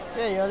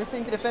Okay, you're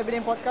listening to the Fair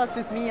Billion Podcast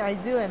with me,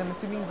 Aizil, and I'm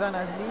assuming Zan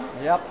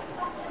Azli. Yep.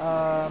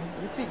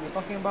 This week we're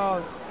talking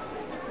about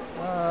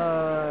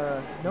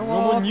No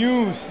more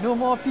news. no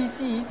more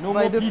PCs No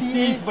by more the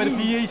PCs PAC. by the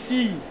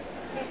PAC.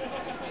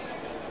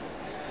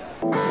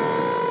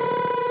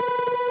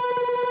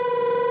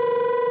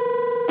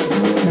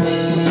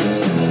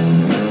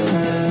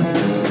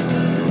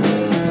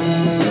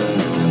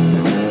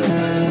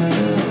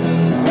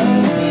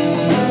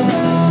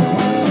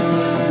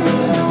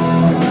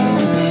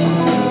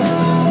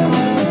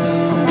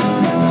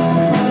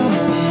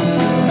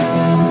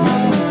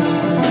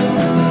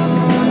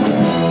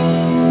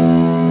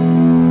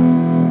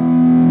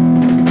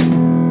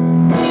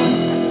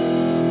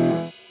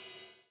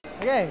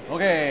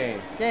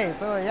 Okay,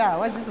 so yeah,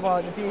 what's this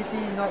about the PAC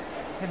not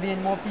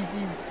having more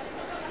PCs?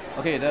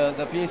 Okay, the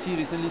PAC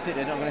recently said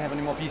they're not going to have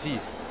any more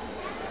PCs.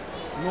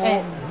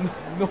 No.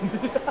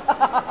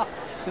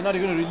 So now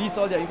they're going to release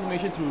all their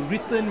information through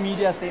written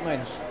media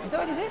statements. Is that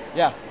what you said?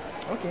 Yeah.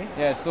 Okay.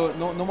 Yeah, so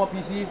no more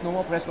PCs, no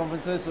more press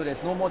conferences, so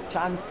there's no more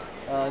chance,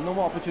 no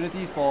more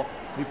opportunities for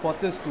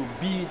reporters to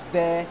be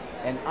there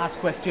and ask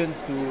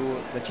questions to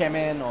the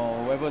chairman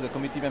or whoever the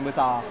committee members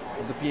are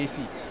of the PAC.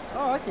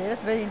 Oh, okay,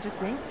 that's very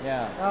interesting.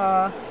 Yeah.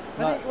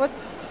 I think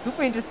what's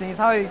super interesting is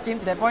how it came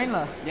to that point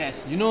lah.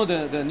 Yes, you know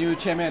the new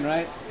chairman,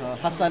 right?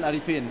 Hassan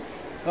Arifin.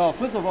 Well,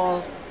 first of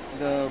all,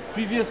 the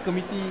previous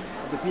committee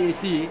of the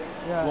PAC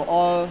were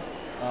all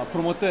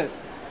promoted,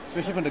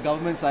 especially from the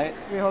government side.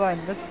 Wait, hold on.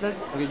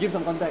 Okay, give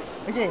some context.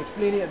 Okay.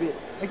 Explain it a bit.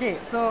 Okay,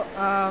 so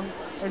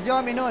as you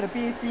all may know, the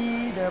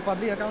PAC, the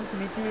Public Accounts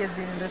Committee, has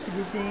been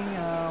investigating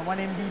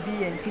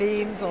 1MDB and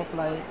claims of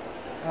like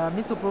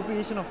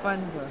misappropriation of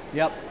funds.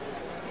 Yep.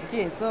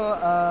 Okay, so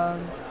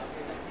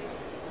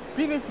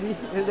previously,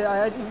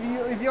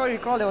 if you all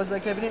recall, there was a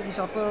cabinet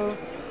reshuffle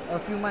a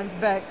few months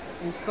back,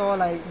 which saw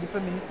like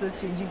different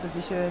ministers changing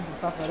positions and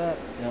stuff like that.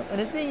 Yep. And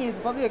the thing is,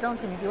 Public Accounts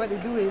Committee, what they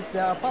do is they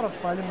are part of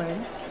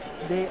Parliament.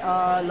 They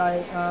are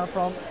like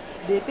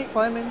they take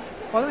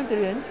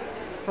parliamentarians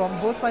from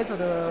both sides of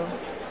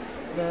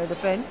the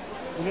fence.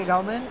 They get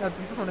government,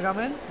 people from the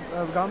government,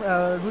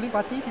 ruling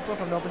party, people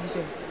from the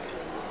opposition.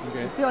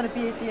 Okay. They sit on the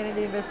PAC and then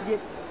they investigate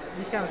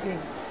these kind of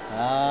claims.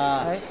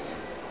 Right?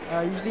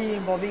 Usually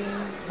involving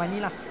money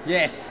lah.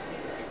 Yes.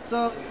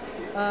 So,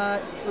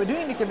 we're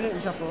doing the cabinet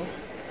reshuffle.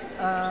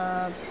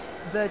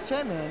 The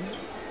chairman,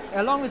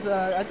 along with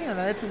I think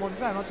another two more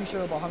people, I'm not too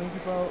sure about how many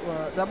people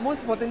were. But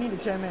most importantly, the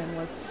chairman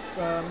was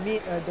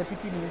made a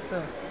deputy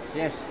minister.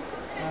 Yes.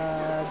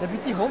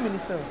 Deputy Home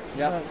Minister.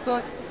 Yep.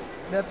 So,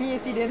 the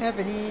PAC didn't have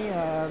any.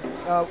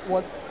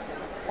 Was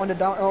on the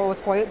down,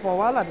 was quiet for a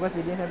while lah, because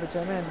they didn't have a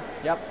chairman.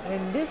 Yep.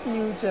 And this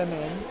new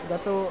chairman,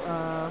 Dato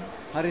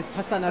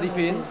Hassan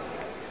Arifin.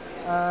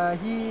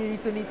 He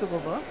recently took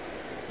over.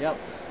 Yep.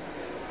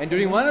 And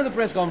during one of the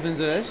press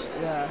conferences,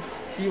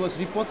 he was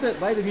reported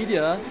by the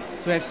media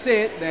to have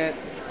said that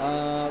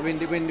when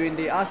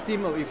they asked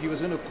him if he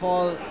was going to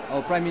call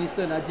our Prime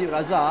Minister Najib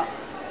Razak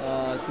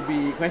to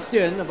be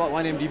questioned about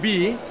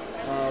 1MDB,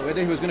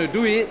 whether he was going to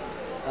do it,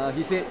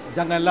 he said,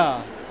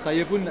 "Janganlah,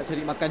 saya pun nak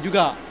cari makan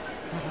juga."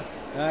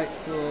 Right,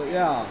 so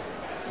yeah.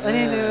 And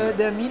then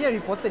the media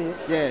reported it.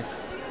 Yes.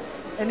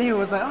 And then he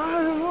was like,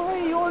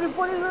 you all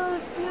reported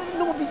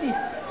no more PC.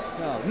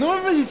 Yeah. No,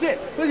 first he said,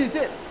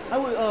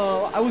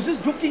 I was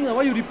just joking.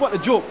 Why you report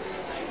a joke?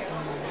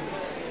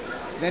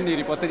 Then they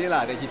reported it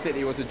lah. That he said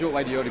it was a joke.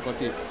 Why did you all report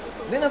it?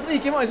 Then after he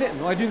came out, I said,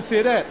 no, I didn't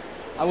say that.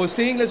 I was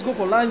saying let's go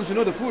for lunch. You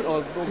know the food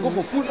or go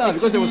for food lah,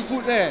 because there was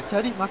food there.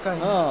 Cari makan.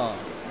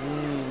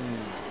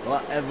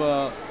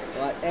 Whatever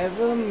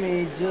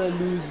major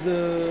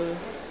loser.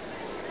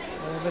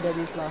 Whatever that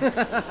is lah.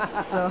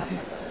 So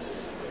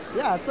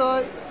yeah,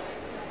 so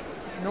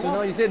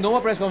now you said no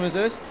more press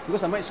conferences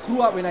because I might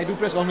screw up when I do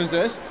press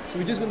conferences. So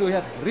we're just going to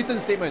have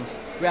written statements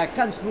where I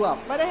can't screw up.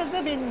 But has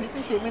there been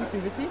written statements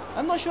previously?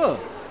 I'm not sure.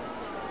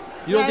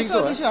 You don't think so?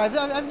 I'm not sure.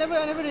 I've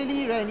never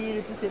really read any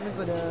written statements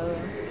for the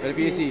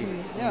PAC.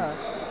 Yeah,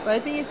 but I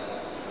think it's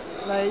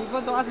like if you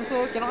want to ask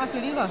also cannot ask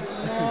really lah.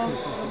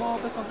 No more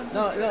press conferences.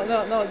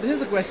 No.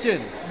 Here's a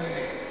question.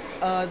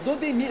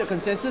 Don't they need a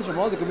consensus from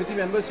all the committee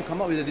members to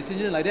come up with a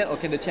decision like that, or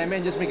can the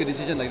chairman just make a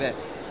decision like that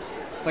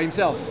by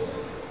himself?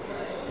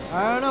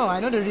 I don't know. I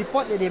know the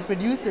report that they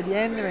produced at the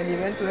end when they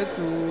went to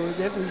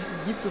they have to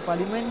give to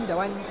Parliament. That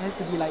one has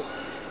to be like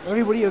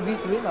everybody agrees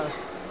to it lah.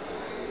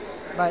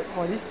 But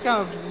for this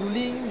kind of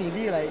ruling,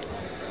 maybe like.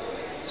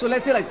 So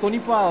let's say like Tony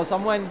Pa or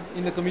someone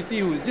in the committee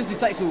who just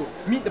decides to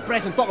meet the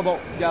press and talk about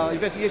their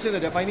investigation or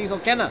their findings,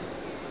 or can lah?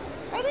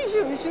 I think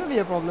it shouldn't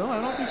be a problem.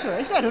 I'm not too sure.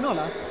 Actually, I don't know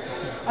lah.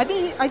 I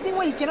think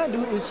what he cannot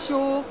do is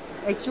show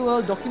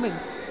actual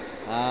documents.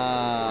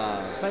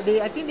 But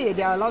I think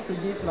they are allowed to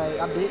give like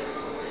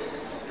updates.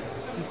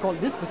 You've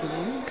called this person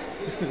in.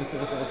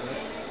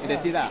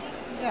 That's it lah.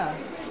 Yeah.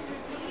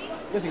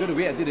 Because you got to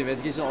wait until the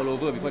investigation all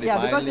over before they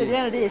finally. Yeah, because at the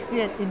end of the day, it's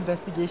still an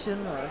investigation.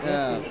 They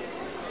have to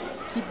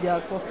keep their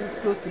sources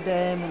close to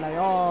them and like,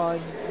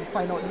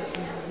 find out this.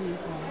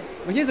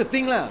 But here's the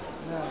thing lah.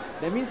 Yeah.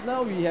 That means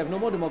now we have no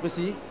more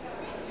democracy.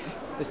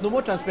 There's no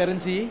more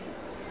transparency.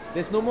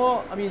 There's no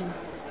more. I mean,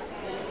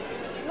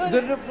 No,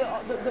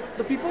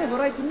 the people have a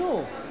right to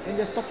know, and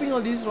they're stopping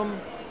all this from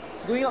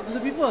going out to the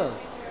people.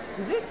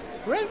 is it?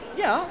 Right?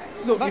 Yeah.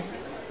 Look, But- if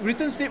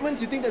written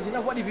statements you think that's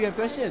enough, what if you have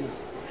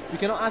questions? You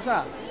cannot ask.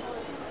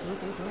 True.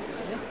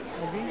 Yes,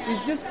 agree.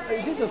 It's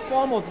just a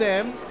form of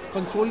them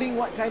controlling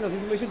what kind of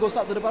information goes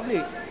out to the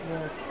public.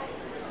 Yes.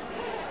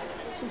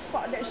 So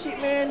fuck that shit,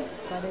 man.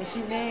 Got that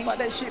shit, man. Fuck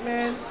that shit,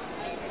 man.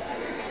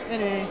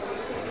 Anyway,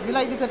 if you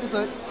like this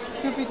episode,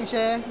 feel free to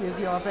share with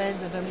your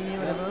friends and family,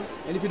 whatever.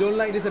 And if you don't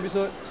like this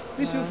episode,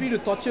 please feel free to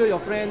torture your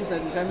friends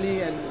and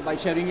family and by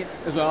sharing it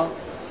as well.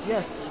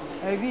 Yes,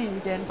 I agree.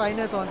 You can find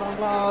us on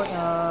SoundCloud,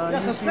 Yeah,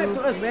 subscribe to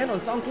YouTube. us, man, on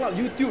SoundCloud,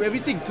 YouTube,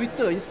 everything,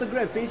 Twitter,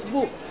 Instagram,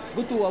 Facebook.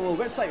 Go to our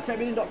website,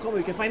 fatmillion.com, where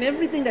you can find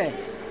everything there.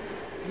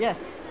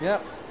 Yes.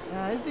 Yep.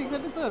 This week's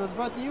episode was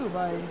brought to you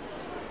by.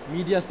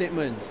 Media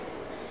statements.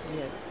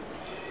 Yes.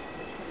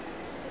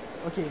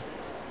 Okay.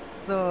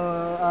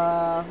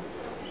 So,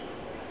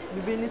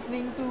 you've been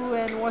listening to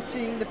and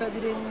watching the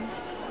Fabulin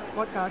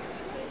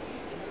podcast.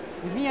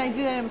 With me,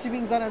 Aizil, and I'm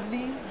assuming Zan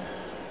Azli.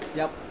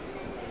 Yep.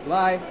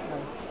 Bye.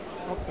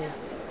 Hope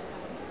so.